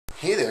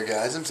Hey there,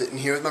 guys. I'm sitting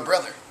here with my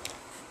brother.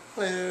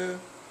 Hello.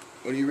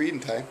 What are you reading,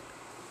 Ty?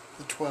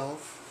 The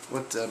 12.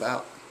 What's it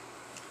about?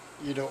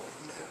 You don't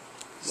know.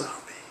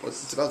 Zombies.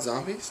 It's about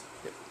zombies?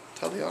 Yep.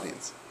 Tell the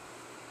audience.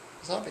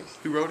 Zombies.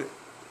 Who wrote it?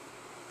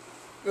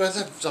 Well, it's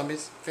not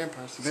zombies.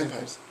 Vampires.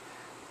 Vampires.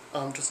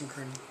 Justin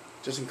Cronin.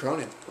 Justin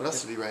Cronin. What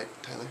else did he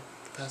write, Tyler?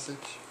 The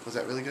Passage. Was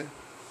that really good?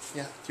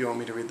 Yeah. Do you want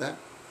me to read that?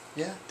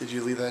 Yeah. Did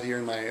you leave that here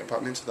in my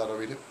apartment so that I'll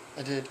read it?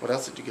 I did. What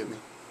else did you give me?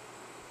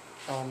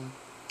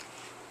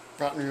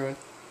 Rotten Ruin.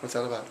 What's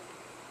that about?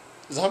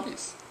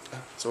 Zombies. Oh,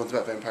 so one's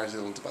about vampires, the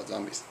other one's about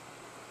zombies.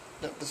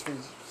 No, this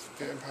one's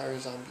vampire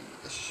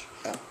zombie-ish.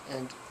 Oh.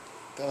 And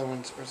the other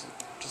one's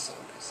just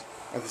zombies.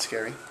 Are they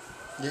scary?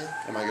 Yeah.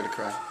 Am I going to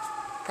cry?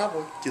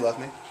 Probably. Do you love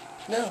me?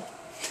 No.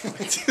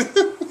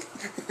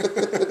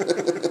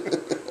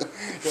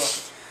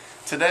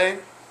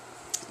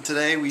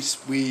 Today we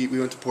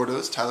went to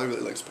Porto's. Tyler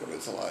really likes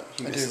Porto's a lot.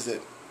 He misses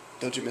it.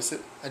 Don't you miss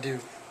it? I do.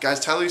 Guys,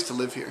 Tyler used to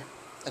live here.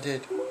 I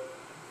did.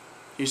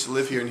 He used to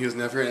live here, and he was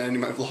never in any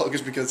of my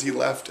vlogs because he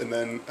left, and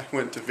then I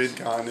went to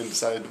VidCon and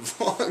decided to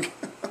vlog.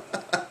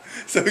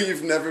 So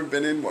you've never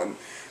been in one.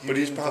 But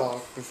he's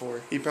vlogged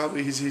before.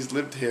 He's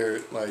lived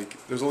here, like,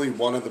 there's only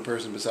one other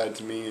person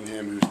besides me and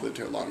him who's lived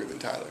here longer than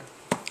Tyler.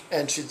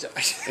 And she died.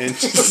 And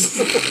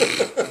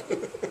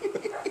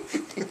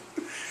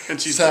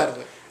she's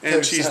sadly. Dead.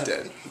 And she's sadly.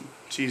 Dead.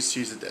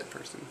 She's a dead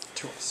person.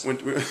 To us. We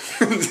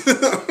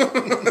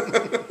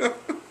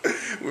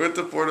went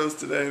to Porto's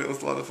today, and it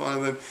was a lot of fun.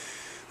 And then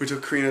we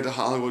took Karina to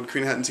Hollywood.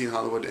 Karina hadn't seen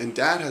Hollywood, and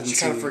Dad hadn't seen...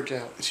 She kind of freaked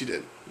out. She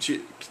did.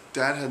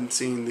 Dad hadn't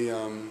seen the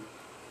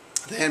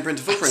handprint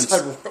to footprints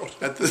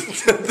at the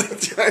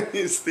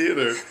Chinese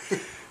theater.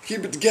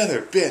 Keep it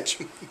together, bitch.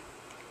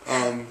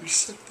 You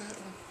said that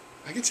on...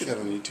 I can see that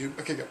on YouTube.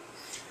 Okay, go.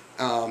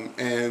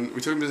 And we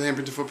took him to the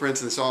handprint to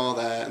footprints, and they saw all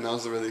that, and that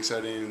was really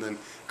exciting. And then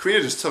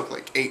Karina just took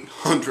like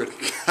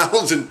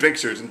 800,000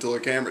 pictures until her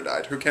camera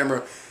died. Her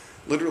camera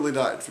literally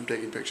died from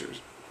taking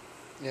pictures.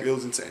 Yep. It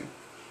was insane.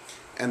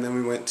 And then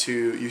we went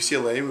to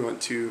UCLA. We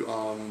went to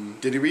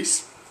Diddy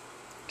Reese.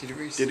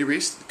 Diddy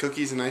Reese,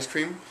 cookies and ice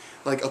cream.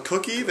 Like, a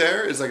cookie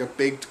there is like a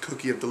baked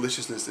cookie of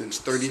deliciousness, and it's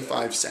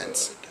 35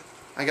 cents.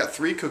 I got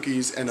 3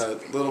 cookies and a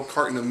little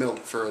carton of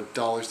milk for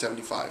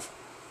 $1.75.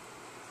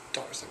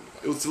 $1.75.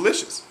 It was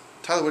delicious.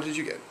 Tyler, what did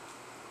you get?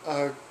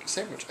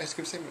 Sandwich. Ice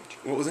cream sandwich.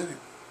 What was in it?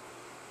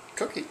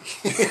 Cookie.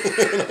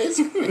 And ice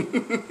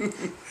cream.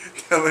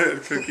 Tyler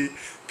had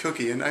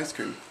cookie and ice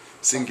cream.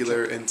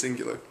 Singular and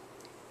singular.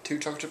 2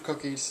 chocolate chip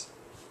cookies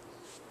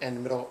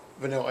and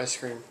vanilla ice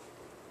cream.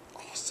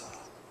 Awesome.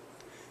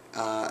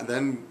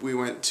 Then we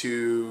went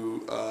to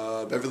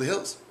Beverly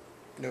Hills.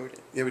 No, we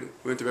didn't. Yeah, we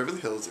went to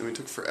Beverly Hills, and we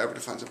took forever to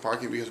find some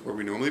parking because where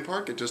we normally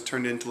park, it just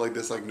turned into like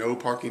this like no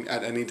parking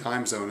at any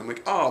time zone. I'm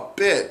like, oh,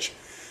 bitch.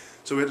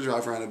 So we had to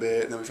drive around a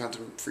bit, and then we found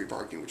some free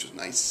parking, which was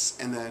nice.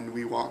 And then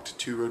we walked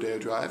to Rodeo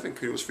Drive, and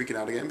Karina was freaking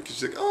out again because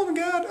she's like, oh my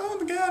god, oh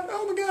my god,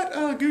 oh my god,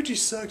 oh, Gucci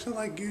sucks, I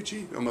like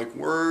Gucci. I'm like,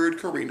 word,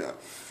 Karina.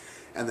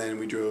 And then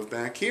we drove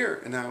back here,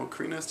 and now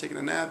Karina's taking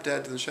a nap,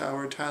 Dad's in the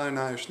shower, Tyler and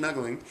I are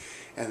snuggling,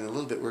 and in a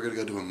little bit we're going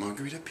to go to a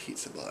margarita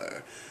pizza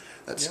bar.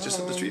 That's just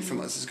up the street from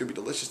us. It's going to be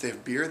delicious. They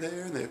have beer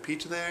there, and they have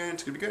pizza there, and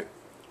it's going to be great.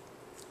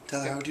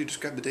 Tyler, how would you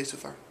describe the day so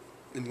far?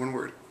 In one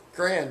word.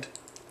 Grand.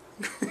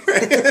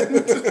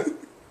 Grand.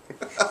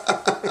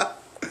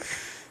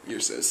 You're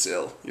so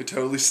silly. You're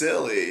totally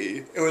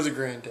silly. It was a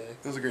grand day.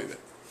 It was a great day.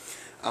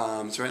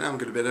 So right now I'm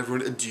going to bid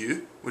everyone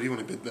adieu. What do you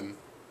want to bid them?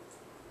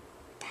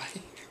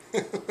 Bye.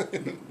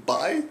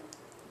 Bye?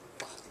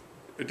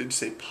 Or did you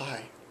say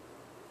pie?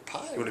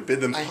 Pie. You want to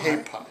bid them pie? I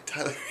hate pie.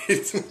 Tyler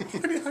hates how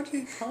do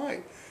you eat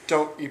pie?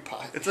 Don't eat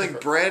pie. It's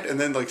like bread and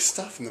then like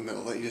stuff in the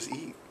middle that you just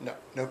eat. No,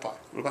 no pie.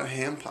 What about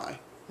ham pie?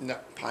 No.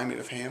 Pie made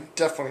of ham?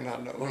 Definitely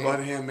not no. What about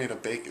ham made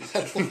of bacon?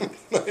 I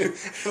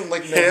don't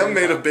like ham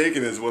made of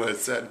bacon is what I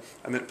said.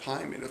 I meant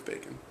pie made of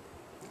bacon.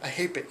 I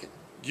hate bacon.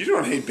 You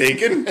don't hate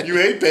bacon? You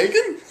hate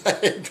bacon? I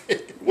hate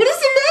bacon. What is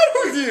the matter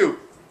with you?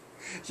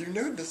 You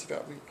know this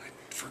about me. I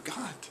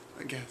forgot,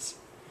 I guess.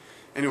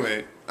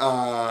 Anyway,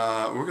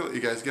 we're going to let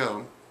you guys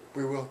go.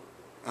 We will.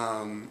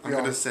 I'm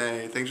going to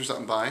say thanks for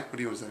stopping by. What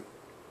do you want to say?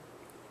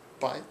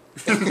 Bye.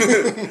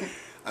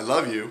 I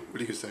love you. What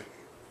are you going to say?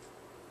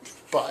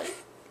 Bye.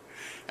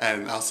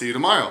 And I'll see you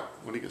tomorrow.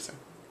 What are you going to say?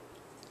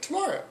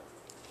 Tomorrow.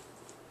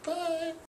 Bye.